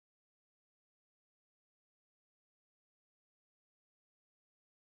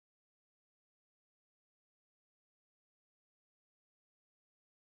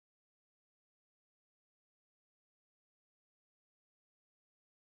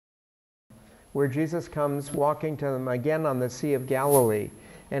where Jesus comes walking to them again on the Sea of Galilee.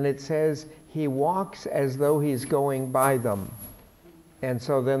 And it says he walks as though he's going by them. And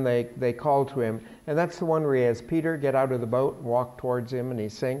so then they call to him. And that's the one where he has Peter get out of the boat and walk towards him and he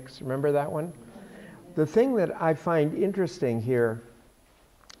sinks. Remember that one? The thing that I find interesting here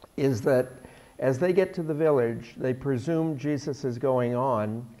is that as they get to the village, they presume Jesus is going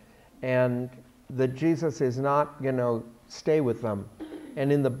on and that Jesus is not going to stay with them.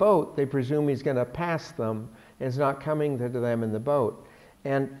 And in the boat, they presume he's going to pass them and is not coming to them in the boat.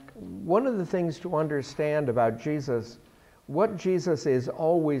 And one of the things to understand about Jesus, what Jesus is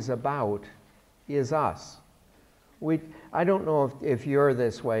always about is us. I don't know if you're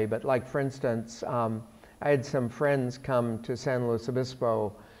this way, but like for instance, I had some friends come to San Luis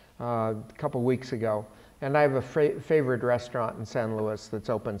Obispo a couple weeks ago, and I have a favorite restaurant in San Luis that's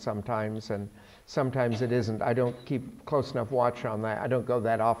open sometimes, and sometimes it isn't. I don't keep close enough watch on that. I don't go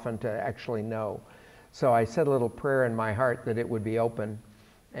that often to actually know. So I said a little prayer in my heart that it would be open,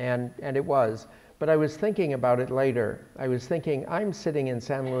 and it was. But I was thinking about it later. I was thinking, I'm sitting in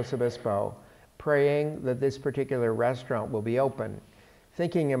San Luis Obispo praying that this particular restaurant will be open,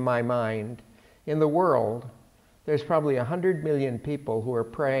 thinking in my mind, in the world, there's probably 100 million people who are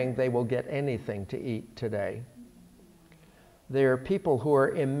praying they will get anything to eat today. There are people who are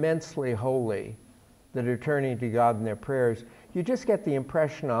immensely holy that are turning to God in their prayers. You just get the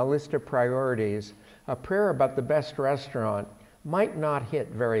impression on a list of priorities, a prayer about the best restaurant might not hit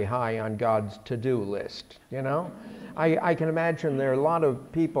very high on God's to-do list, you know? I can imagine there are a lot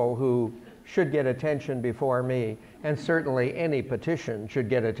of people who should get attention before me, and certainly any petition should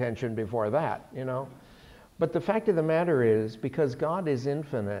get attention before that, you know? But the fact of the matter is, because God is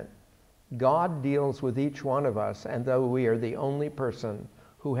infinite, God deals with each one of us, and though we are the only person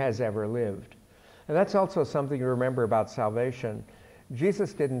who has ever lived. And that's also something to remember about salvation.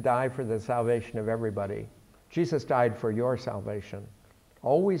 Jesus didn't die for the salvation of everybody. Jesus died for your salvation.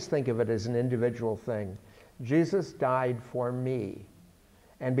 Always think of it as an individual thing. Jesus died for me.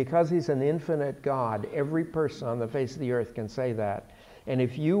 And because he's an infinite God, every person on the face of the earth can say that. And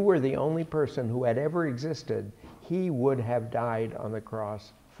if you were the only person who had ever existed, he would have died on the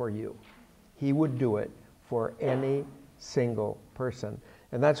cross for you. He would do it for any single person.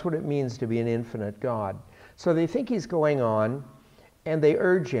 And that's what it means to be an infinite God. So they think he's going on, and they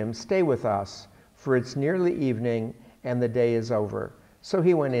urge him, stay with us, for it's nearly evening and the day is over. So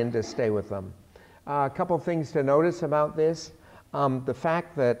he went in to stay with them. A couple things to notice about this. The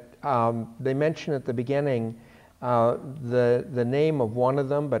fact that they mention at the beginning the name of one of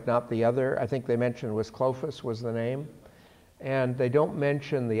them, but not the other. I think they mentioned was Clopas was the name. And they don't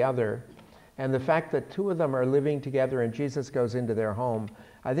mention the other. And the fact that two of them are living together and Jesus goes into their home,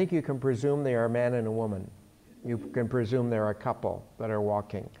 I think you can presume they are a man and a woman. You can presume they're a couple that are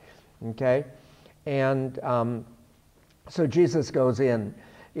walking. Okay? And so Jesus goes in.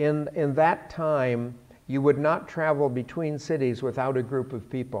 In that time, you would not travel between cities without a group of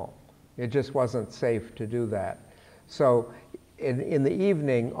people. It just wasn't safe to do that. So in the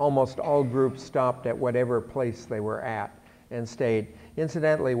evening, almost all groups stopped at whatever place they were at and stayed.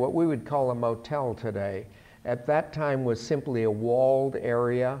 Incidentally, what we would call a motel today, at that time was simply a walled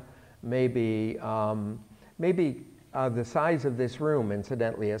area, maybe the size of this room,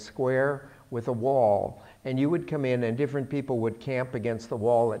 incidentally, a square with a wall. And you would come in and different people would camp against the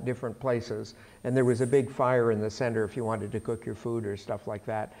wall at different places. And there was a big fire in the center if you wanted to cook your food or stuff like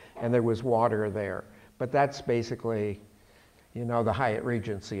that. And there was water there. But that's basically, you know, the Hyatt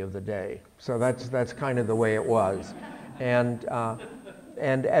Regency of the day. So that's kind of the way it was. And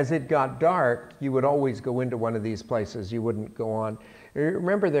as it got dark, you would always go into one of these places. You wouldn't go on.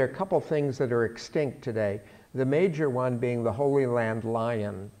 Remember, there are a couple things that are extinct today. The major one being the Holy Land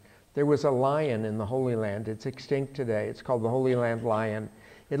lion. There was a lion in the Holy Land. It's extinct today. It's called the Holy Land lion.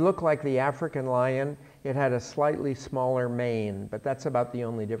 It looked like the African lion. It had a slightly smaller mane, but that's about the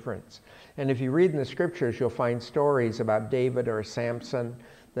only difference. And if you read in the scriptures, you'll find stories about David or Samson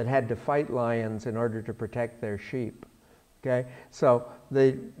that had to fight lions in order to protect their sheep. Okay? So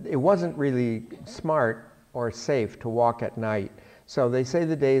it wasn't really smart or safe to walk at night. So they say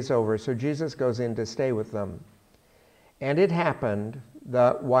the day's over, so Jesus goes in to stay with them. And it happened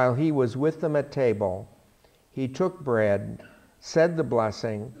that while he was with them at table, he took bread, said the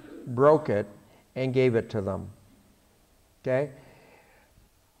blessing, broke it, and gave it to them. Okay?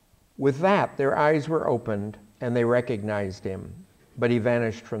 With that, their eyes were opened, and they recognized him, but he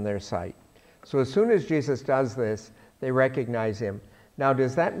vanished from their sight. So as soon as Jesus does this, they recognize him. Now,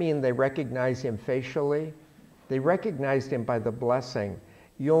 does that mean they recognize him facially? They recognized him by the blessing.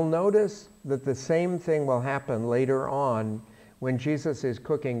 You'll notice that the same thing will happen later on when Jesus is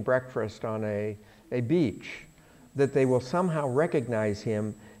cooking breakfast on a beach, that they will somehow recognize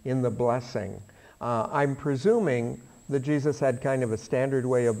him in the blessing. I'm presuming that Jesus had kind of a standard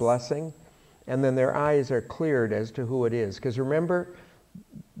way of blessing, and then their eyes are cleared as to who it is. Because remember,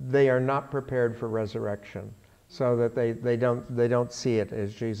 they are not prepared for resurrection, so that they don't see it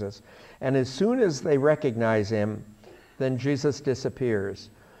as Jesus. And as soon as they recognize him, then Jesus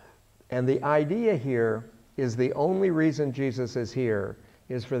disappears. And the idea here is the only reason Jesus is here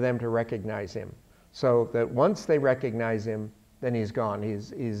is for them to recognize him. So that once they recognize him, then he's gone.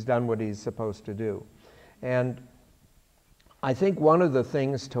 He's done what he's supposed to do. And I think one of the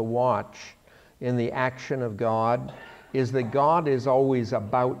things to watch in the action of God is that God is always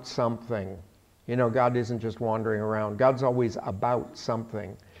about something. You know, God isn't just wandering around. God's always about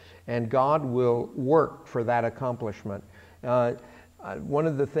something. And God will work for that accomplishment. One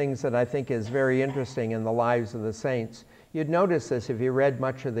of the things that I think is very interesting in the lives of the saints, you'd notice this if you read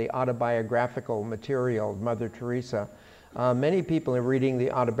much of the autobiographical material of Mother Teresa. Many people in reading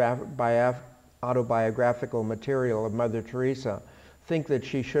the autobiographical material of Mother Teresa think that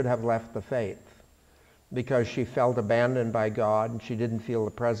she should have left the faith because she felt abandoned by God and she didn't feel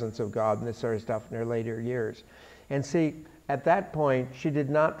the presence of God and this sort of stuff in her later years. And see, at that point, she did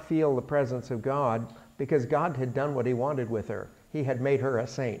not feel the presence of God because God had done what he wanted with her. He had made her a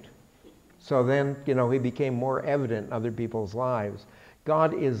saint. So then, you know, he became more evident in other people's lives.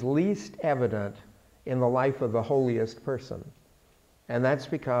 God is least evident in the life of the holiest person. And that's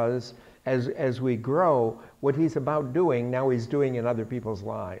because as we grow, what he's about doing, now he's doing in other people's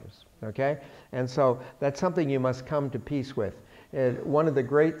lives. Okay? And so that's something you must come to peace with. One of the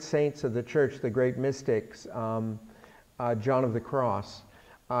great saints of the church, the great mystics, John of the Cross,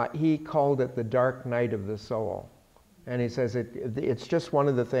 he called it the dark night of the soul. And he says it's just one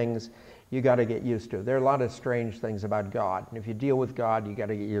of the things you got to get used to. There are a lot of strange things about God. And if you deal with God, you got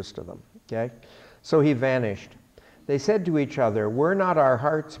to get used to them. Okay? So he vanished. They said to each other, "Were not our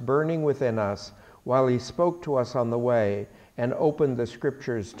hearts burning within us while he spoke to us on the way and opened the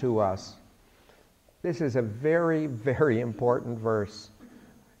scriptures to us?" This is a very, very important verse.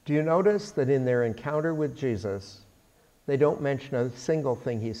 Do you notice that in their encounter with Jesus, they don't mention a single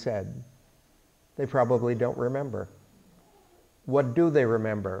thing he said? They probably don't remember. What do they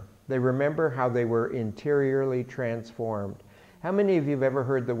remember? They remember how they were interiorly transformed. How many of you have ever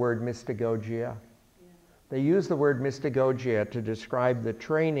heard the word mystagogia? They use the word mystagogia to describe the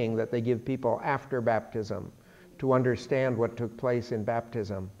training that they give people after baptism to understand what took place in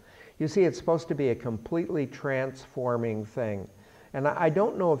baptism. You see, it's supposed to be a completely transforming thing. And I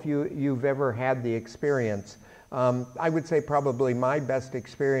don't know if you've ever had the experience. I would say probably my best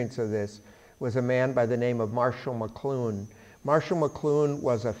experience of this was a man by the name of Marshall McLuhan. Marshall McLuhan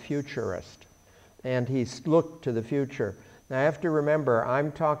was a futurist, and he looked to the future. Now, I have to remember,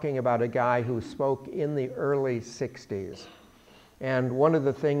 I'm talking about a guy who spoke in the early 60s. And one of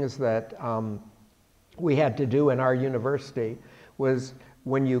the things that we had to do in our university was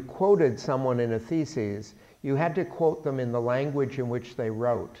when you quoted someone in a thesis, you had to quote them in the language in which they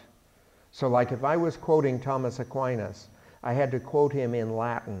wrote. So like if I was quoting Thomas Aquinas, I had to quote him in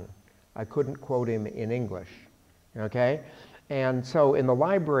Latin. I couldn't quote him in English, okay? And so in the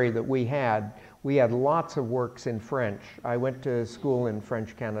library that we had lots of works in French. I went to school in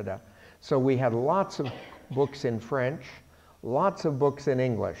French Canada. So we had lots of books in French, lots of books in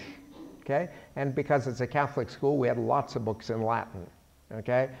English, okay? And because it's a Catholic school, we had lots of books in Latin,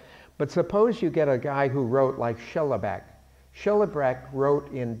 okay? But suppose you get a guy who wrote like Schillebeck. Schillebeck wrote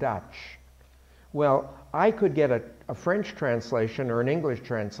in Dutch. Well, I could get a French translation or an English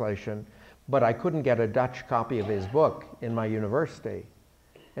translation, but I couldn't get a Dutch copy of his book in my university.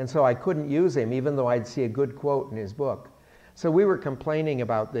 And so I couldn't use him, even though I'd see a good quote in his book. So we were complaining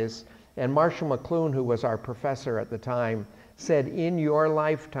about this, and Marshall McLuhan, who was our professor at the time, said, in your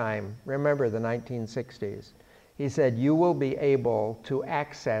lifetime, remember the 1960s, he said, you will be able to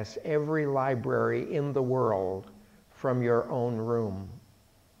access every library in the world from your own room.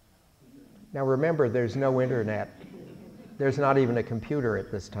 Now remember, there's no internet. There's not even a computer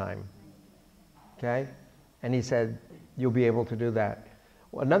at this time, okay? And he said, you'll be able to do that.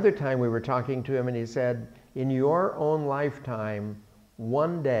 Another time we were talking to him and he said, in your own lifetime,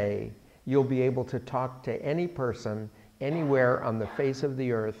 one day, you'll be able to talk to any person anywhere on the face of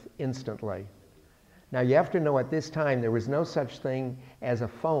the earth instantly. Now you have to know at this time there was no such thing as a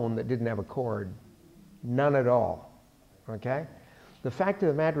phone that didn't have a cord. None at all, okay? The fact of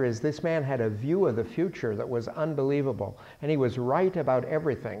the matter is this man had a view of the future that was unbelievable, and he was right about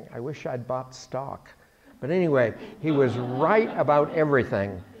everything. I wish I'd bought stock. But anyway, he was right about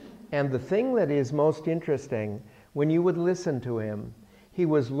everything. And the thing that is most interesting, when you would listen to him, he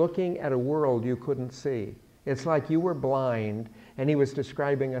was looking at a world you couldn't see. It's like you were blind and he was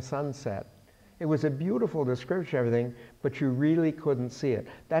describing a sunset. It was a beautiful description of everything, but you really couldn't see it.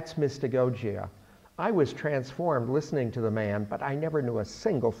 That's mystagogia. I was transformed listening to the man, but I never knew a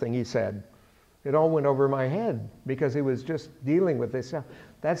single thing he said. It all went over my head because he was just dealing with this stuff.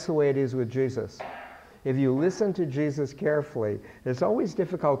 That's the way it is with Jesus. If you listen to Jesus carefully, it's always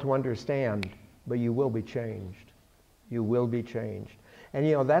difficult to understand, but you will be changed. You will be changed. And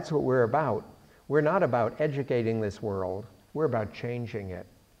you know, that's what we're about. We're not about educating this world. We're about changing it.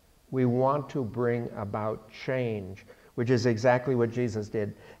 We want to bring about change, which is exactly what Jesus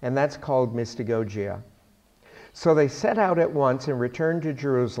did. And that's called mystagogia. So they set out at once and returned to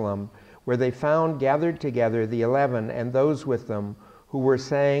Jerusalem, where they found gathered together the 11 and those with them who were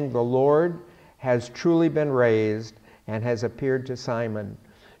saying, "The Lord has truly been raised and has appeared to Simon."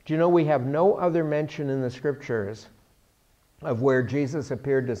 Do you know we have no other mention in the scriptures of where Jesus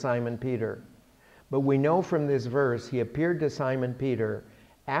appeared to Simon Peter? But we know from this verse he appeared to Simon Peter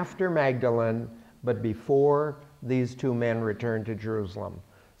after Magdalene, but before these two men returned to Jerusalem.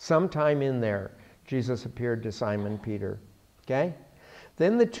 Sometime in there, Jesus appeared to Simon Peter. Okay?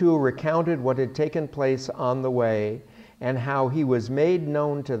 Then the two recounted what had taken place on the way and how he was made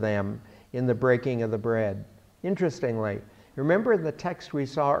known to them in the breaking of the bread. Interestingly, remember the text we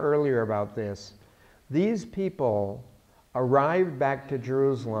saw earlier about this. These people arrived back to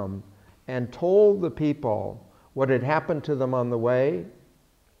Jerusalem and told the people what had happened to them on the way,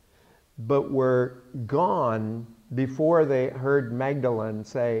 but were gone before they heard Magdalene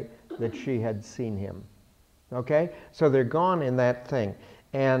say that she had seen him. Okay? So they're gone in that thing,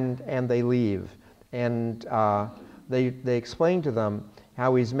 and they leave. And they explain to them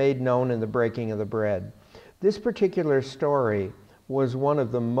how he's made known in the breaking of the bread. This particular story was one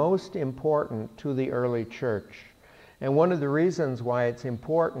of the most important to the early church. And one of the reasons why it's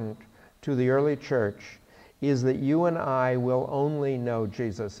important to the early church is that you and I will only know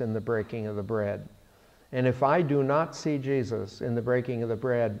Jesus in the breaking of the bread. And if I do not see Jesus in the breaking of the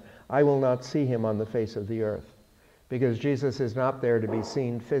bread, I will not see him on the face of the earth. Because Jesus is not there to be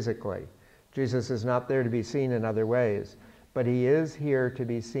seen physically. Jesus is not there to be seen in other ways. But he is here to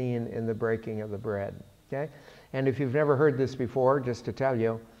be seen in the breaking of the bread. Okay? And if you've never heard this before, just to tell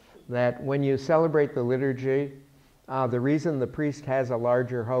you that when you celebrate the liturgy, the reason the priest has a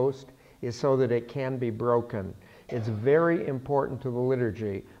larger host is so that it can be broken. It's very important to the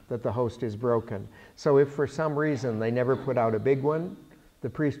liturgy that the host is broken. So if for some reason they never put out a big one, the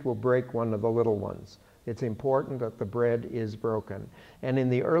priest will break one of the little ones. It's important that the bread is broken. And in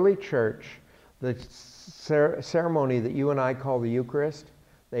the early church, the ceremony that you and I call the Eucharist,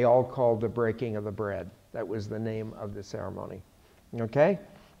 they all called the breaking of the bread. That was the name of the ceremony. Okay?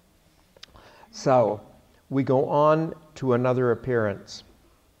 So we go on to another appearance.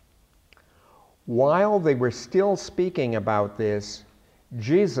 While they were still speaking about this,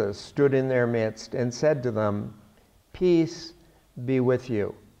 Jesus stood in their midst and said to them, "Peace be with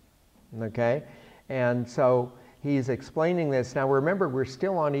you." Okay? And so he's explaining this. Now remember, we're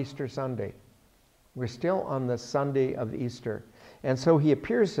still on Easter Sunday. We're still on the Sunday of Easter. And so he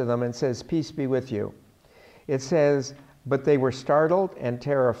appears to them and says, "Peace be with you." It says, but they were startled and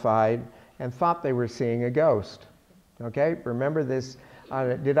terrified and thought they were seeing a ghost. Okay? Remember this?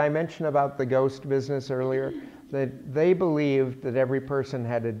 Did I mention about the ghost business earlier? That they believed that every person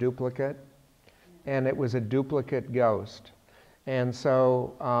had a duplicate, and it was a duplicate ghost. And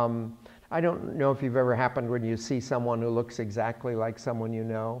so I don't know if you've ever happened when you see someone who looks exactly like someone you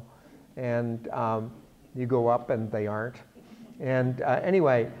know, and you go up and they aren't. And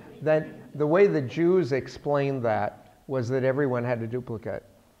anyway, the way the Jews explained that was that everyone had a duplicate,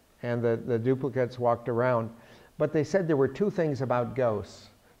 and the duplicates walked around. But they said there were two things about ghosts.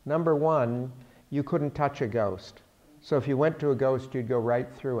 Number one, you couldn't touch a ghost. So if you went to a ghost, you'd go right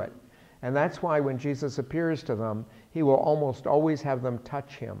through it. And that's why when Jesus appears to them, he will almost always have them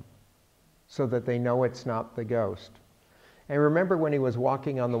touch him so that they know it's not the ghost. And remember when he was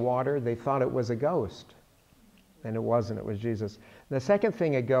walking on the water, they thought it was a ghost. And it wasn't, it was Jesus. The second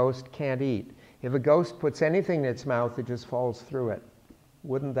thing, a ghost can't eat. If a ghost puts anything in its mouth, it just falls through it.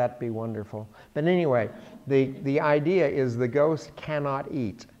 Wouldn't that be wonderful? But anyway, the idea is the ghost cannot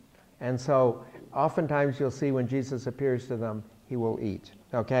eat. And so oftentimes you'll see when Jesus appears to them, he will eat.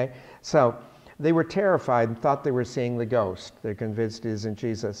 Okay? So they were terrified and thought they were seeing the ghost. They're convinced it isn't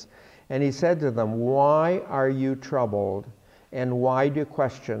Jesus. And he said to them, "Why are you troubled? And why do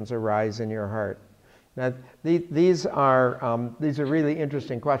questions arise in your heart?" Now, these are really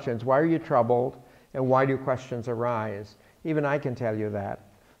interesting questions. Why are you troubled? And why do questions arise? Even I can tell you that.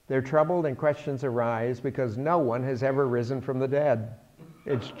 They're troubled and questions arise because no one has ever risen from the dead.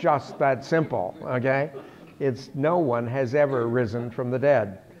 It's just that simple, okay? It's no one has ever risen from the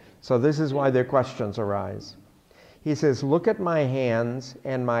dead. So this is why their questions arise. He says, look at my hands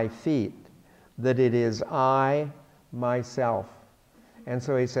and my feet, that it is I myself. And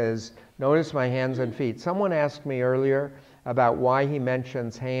so he says, notice my hands and feet. Someone asked me earlier about why he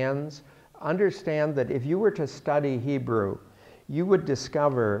mentions hands. Understand that if you were to study Hebrew, you would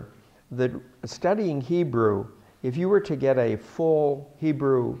discover that studying Hebrew, if you were to get a full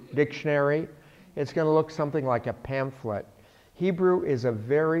Hebrew dictionary, it's going to look something like a pamphlet. Hebrew is a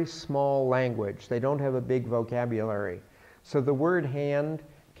very small language. They don't have a big vocabulary. So the word hand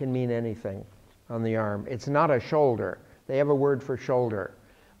can mean anything on the arm. It's not a shoulder. They have a word for shoulder.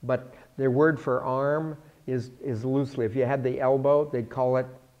 But their word for arm is loosely. If you had the elbow, they'd call it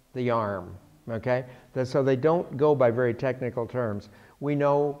the arm. Okay? So they don't go by very technical terms. We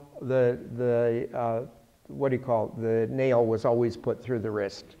know what do you call it? The nail was always put through the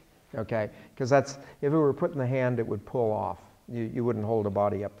wrist. Okay? Because that's, if it were put in the hand, it would pull off. You wouldn't hold a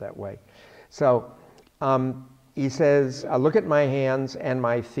body up that way. So he says, look at my hands and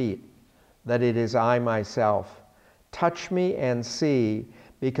my feet, that it is I myself. Touch me and see,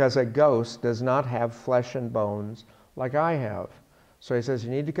 because a ghost does not have flesh and bones like I have. So he says,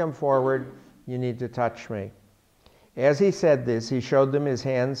 you need to come forward, you need to touch me. As he said this, he showed them his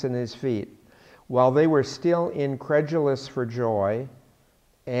hands and his feet. While they were still incredulous for joy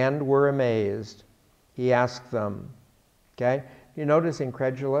and were amazed, he asked them, okay? You notice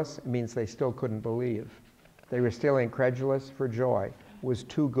incredulous? It means they still couldn't believe. They were still incredulous for joy. It was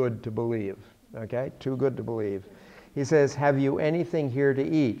too good to believe, okay? Too good to believe. He says, have you anything here to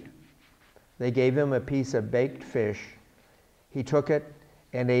eat? They gave him a piece of baked fish. He took it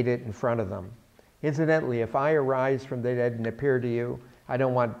and ate it in front of them. Incidentally, if I arise from the dead and appear to you, I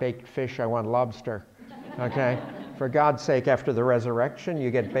don't want baked fish, I want lobster, okay? For God's sake, after the resurrection,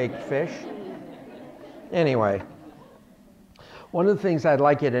 you get baked fish. Anyway. One of the things I'd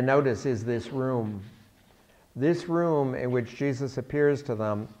like you to notice is this room. This room in which Jesus appears to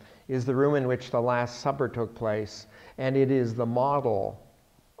them is the room in which the Last Supper took place, and it is the model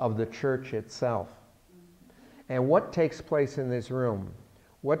of the church itself. And what takes place in this room?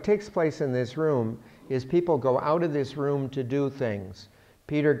 What takes place in this room is people go out of this room to do things.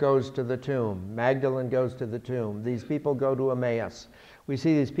 Peter goes to the tomb. Magdalene goes to the tomb. These people go to Emmaus. We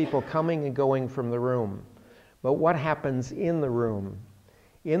see these people coming and going from the room. But what happens in the room?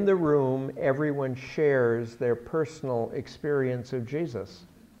 In the room, everyone shares their personal experience of Jesus.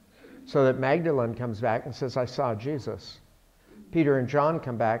 So that Magdalene comes back and says, I saw Jesus. Peter and John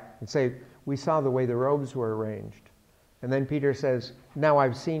come back and say, we saw the way the robes were arranged. And then Peter says, now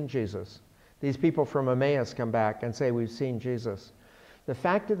I've seen Jesus. These people from Emmaus come back and say, we've seen Jesus. The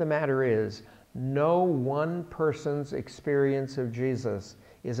fact of the matter is, no one person's experience of Jesus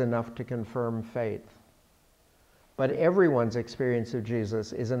is enough to confirm faith. But everyone's experience of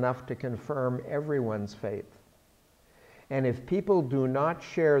Jesus is enough to confirm everyone's faith. And if people do not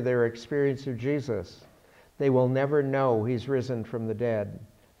share their experience of Jesus, they will never know he's risen from the dead.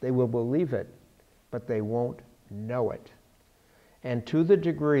 They will believe it, but they won't know it. And to the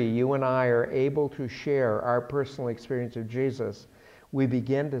degree you and I are able to share our personal experience of Jesus, we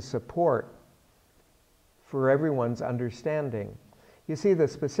begin to support for everyone's understanding. You see, the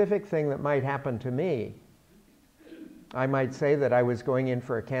specific thing that might happen to me, I might say that I was going in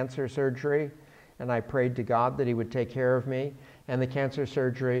for a cancer surgery, and I prayed to God that he would take care of me, and the cancer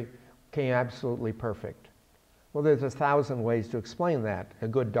surgery came absolutely perfect. Well, there's 1,000 ways to explain that. A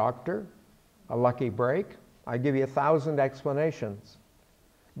good doctor, a lucky break, I give you 1,000 explanations.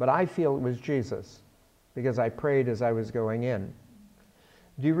 But I feel it was Jesus, because I prayed as I was going in.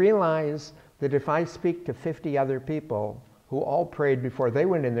 Do you realize that if I speak to 50 other people who all prayed before they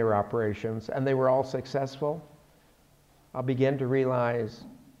went in their operations, and they were all successful, I'll begin to realize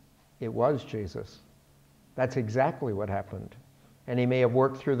it was Jesus. That's exactly what happened. And he may have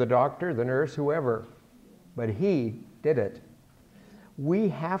worked through the doctor, the nurse, whoever, but he did it. We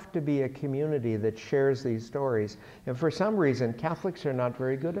have to be a community that shares these stories. And for some reason, Catholics are not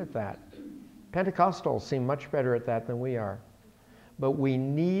very good at that. Pentecostals seem much better at that than we are. But we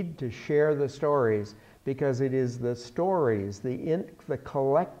need to share the stories, because it is the stories, the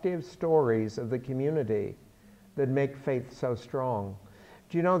collective stories of the community that make faith so strong.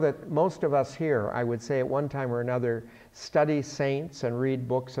 Do you know that most of us here, I would say at one time or another, study saints and read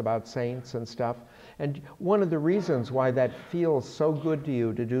books about saints and stuff? And one of the reasons why that feels so good to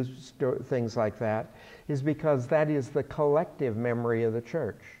you to do things like that is because that is the collective memory of the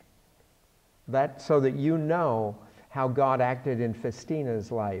church. So that you know how God acted in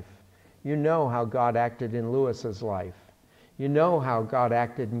Festina's life. You know how God acted in Lewis's life. You know how God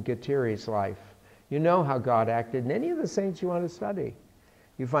acted in Gatiri's life. You know how God acted in any of the saints you want to study.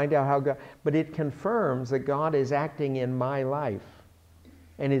 You find out how God, but it confirms that God is acting in my life.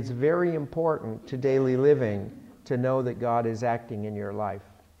 And it's very important to daily living to know that God is acting in your life.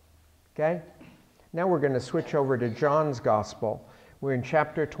 Okay? Now we're going to switch over to John's Gospel. We're in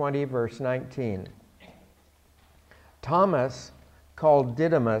chapter 20, verse 19. Thomas, called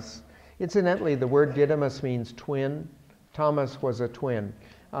Didymus, incidentally, the word Didymus means twin. Thomas was a twin.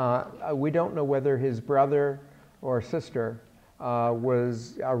 We don't know whether his brother or sister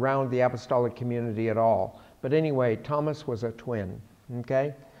was around the apostolic community at all. But anyway, Thomas was a twin.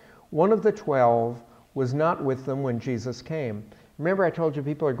 Okay? One of the 12 was not with them when Jesus came. Remember, I told you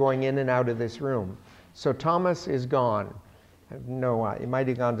people are going in and out of this room. So Thomas is gone. No, he might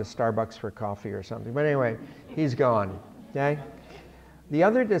have gone to Starbucks for coffee or something. But anyway, he's gone. Okay? The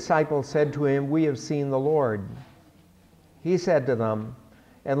other disciples said to him, "We have seen the Lord." He said to them,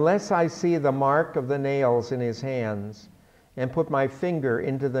 "Unless I see the mark of the nails in his hands, and put my finger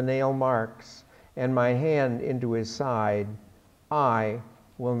into the nail marks, and my hand into his side, I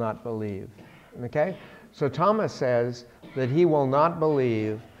will not believe." Okay? So Thomas says that he will not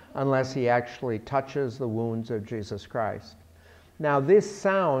believe unless he actually touches the wounds of Jesus Christ. Now this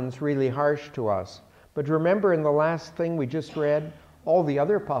sounds really harsh to us, but remember in the last thing we just read, all the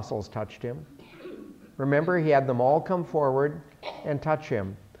other apostles touched him. Remember, he had them all come forward and touch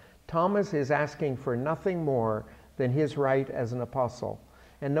him. Thomas is asking for nothing more than his right as an apostle.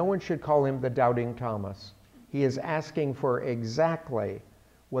 And no one should call him the doubting Thomas. He is asking for exactly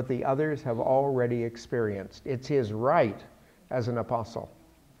what the others have already experienced. It's his right as an apostle.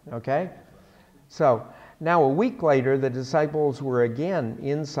 Okay? So, now a week later, the disciples were again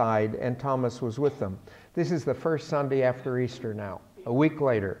inside and Thomas was with them. This is the first Sunday after Easter now, a week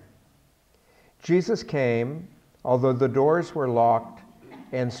later. Jesus came, although the doors were locked,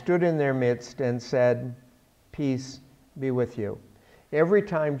 and stood in their midst and said, "Peace be with you." Every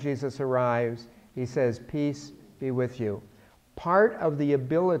time Jesus arrives, he says, "Peace be with you." Part of the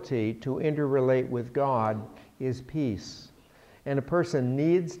ability to interrelate with God is peace. And a person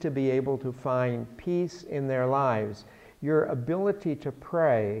needs to be able to find peace in their lives. Your ability to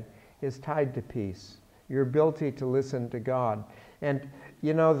pray is tied to peace. Your ability to listen to God. And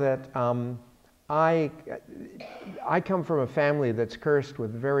you know that I come from a family that's cursed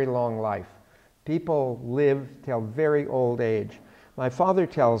with very long life. People live till very old age. My father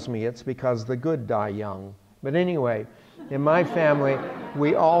tells me it's because the good die young. But anyway, in my family,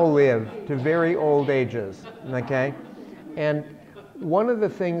 we all live to very old ages, okay? And one of the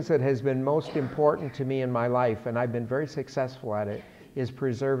things that has been most important to me in my life, and I've been very successful at it, is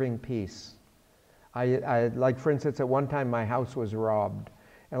preserving peace. Like for instance, at one time my house was robbed,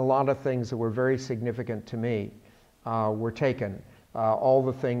 and a lot of things that were very significant to me were taken. All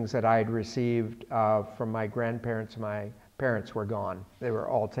the things that I had received from my grandparents, my parents were gone. They were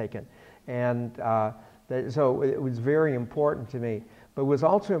all taken. And so it was very important to me. But it was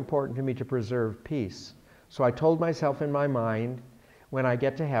also important to me to preserve peace. So I told myself in my mind, when I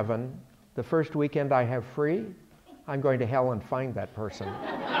get to heaven, the first weekend I have free, I'm going to hell and find that person.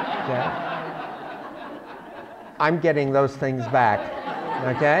 Okay? I'm getting those things back.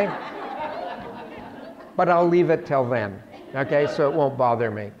 Okay? But I'll leave it till then. Okay? So it won't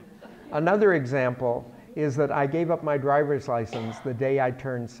bother me. Another example is that I gave up my driver's license the day I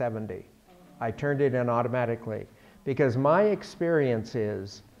turned 70. I turned it in automatically. Because my experience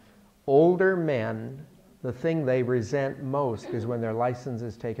is older men, the thing they resent most is when their license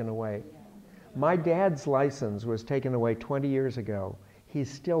is taken away. My dad's license was taken away 20 years ago. He's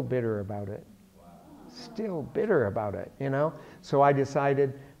still bitter about it. Still bitter about it, you know? So I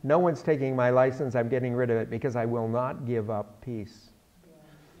decided, no one's taking my license, I'm getting rid of it because I will not give up peace.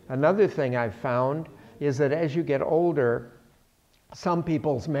 Another thing I've found is that as you get older, some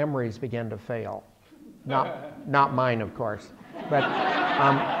people's memories begin to fail. Not mine, of course, but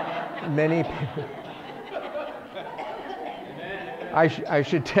many people. I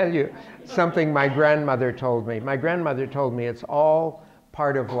should tell you something my grandmother told me. My grandmother told me it's all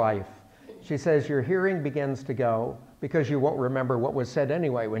part of life. She says your hearing begins to go because you won't remember what was said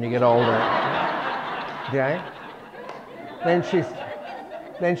anyway when you get older. Okay?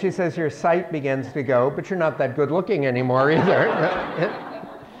 Then she says your sight begins to go, but you're not that good looking anymore either.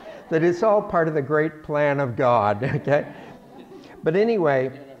 That it's all part of the great plan of God. Okay? But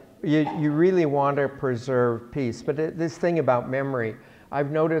anyway, you really want to preserve peace. But this thing about memory,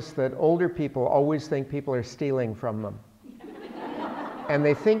 I've noticed that older people always think people are stealing from them. and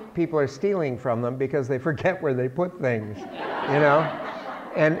they think people are stealing from them because they forget where they put things, you know?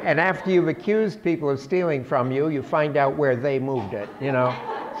 And after you've accused people of stealing from you, you find out where they moved it, you know?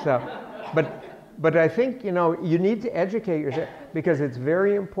 So, but I think, you know, you need to educate yourself, because it's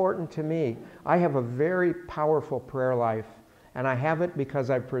very important to me. I have a very powerful prayer life, and I have it because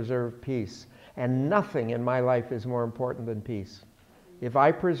I've preserved peace. And nothing in my life is more important than peace. If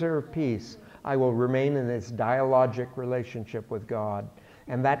I preserve peace, I will remain in this dialogic relationship with God.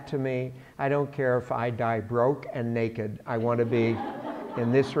 And that, to me, I don't care if I die broke and naked. I want to be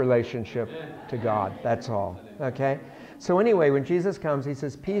in this relationship to God. That's all. Okay? So anyway, when Jesus comes, he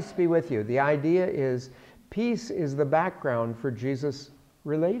says, peace be with you. The idea is peace is the background for Jesus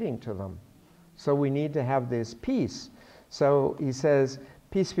relating to them. So we need to have this peace. So he says,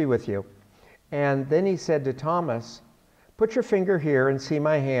 peace be with you. And then he said to Thomas, put your finger here and see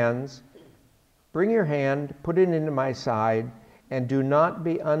my hands. Bring your hand, put it into my side, and do not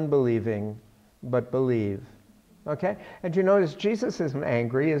be unbelieving, but believe. Okay? And you notice Jesus isn't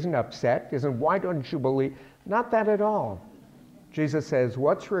angry, isn't upset, isn't, why don't you believe? Not that at all. Jesus says,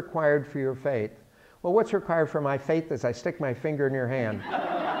 what's required for your faith? Well, what's required for my faith is I stick my finger in your hand.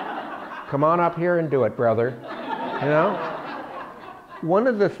 Come on up here and do it, brother. You know? One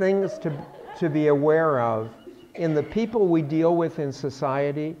of the things to be aware of in the people we deal with in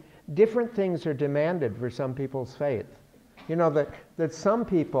society, different things are demanded for some people's faith. You know, that some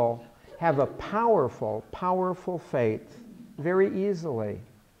people have a powerful, powerful faith very easily.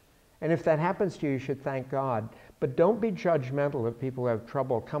 And if that happens to you, you should thank God. But don't be judgmental if people have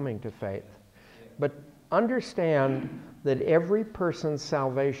trouble coming to faith. But understand that every person's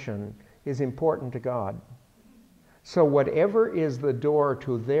salvation is important to God. So whatever is the door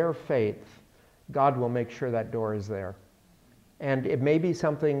to their faith, God will make sure that door is there. And it may be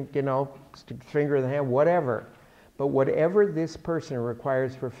something, you know, finger in the hand, whatever. But whatever this person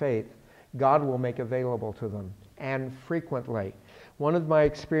requires for faith, God will make available to them, and frequently. One of my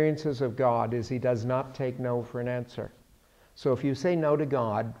experiences of God is he does not take no for an answer. So if you say no to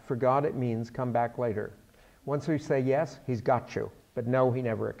God, for God it means come back later. Once we say yes, he's got you. But no, he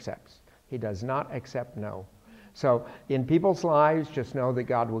never accepts. He does not accept no. So in people's lives, just know that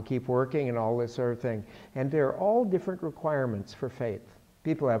God will keep working and all this sort of thing. And there are all different requirements for faith.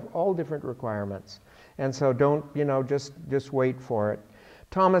 People have all different requirements. And so don't, you know, just wait for it.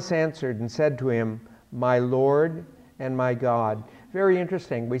 Thomas answered and said to him, my Lord and my God. Very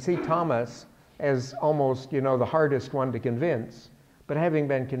interesting. We see Thomas as almost, you know, the hardest one to convince. But having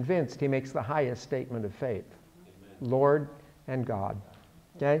been convinced, he makes the highest statement of faith. Amen. Lord and God.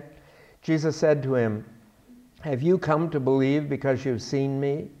 Okay? Jesus said to him, have you come to believe because you've seen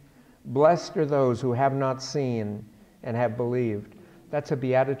me? Blessed are those who have not seen and have believed. That's a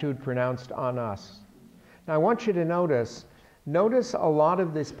beatitude pronounced on us. Now I want you to notice a lot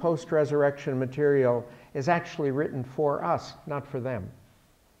of this post-resurrection material is actually written for us, not for them.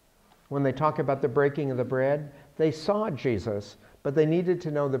 When they talk about the breaking of the bread, they saw Jesus, but they needed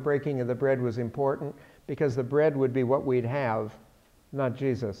to know the breaking of the bread was important because the bread would be what we'd have, not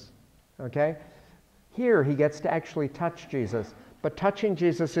Jesus. Okay? Here he gets to actually touch Jesus, but touching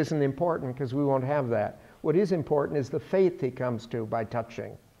Jesus isn't important because we won't have that. What is important is the faith he comes to by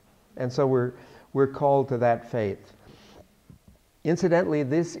touching. And so we're called to that faith. Incidentally,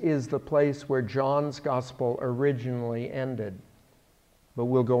 this is the place where John's gospel originally ended. But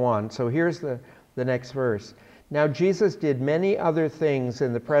we'll go on. So here's the next verse. Now Jesus did many other things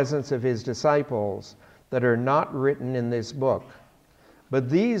in the presence of his disciples that are not written in this book. But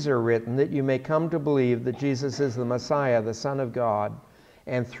these are written that you may come to believe that Jesus is the Messiah, the Son of God,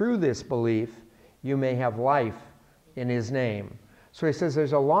 and through this belief you may have life in his name. So he says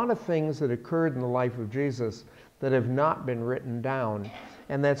there's a lot of things that occurred in the life of Jesus that have not been written down.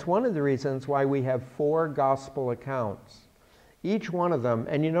 And that's one of the reasons why we have 4 gospel accounts. Each one of them,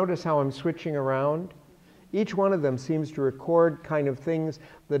 and you notice how I'm switching around? Each one of them seems to record kind of things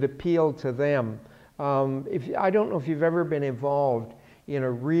that appeal to them. I don't know if you've ever been involved in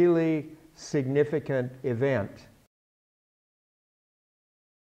a really significant event.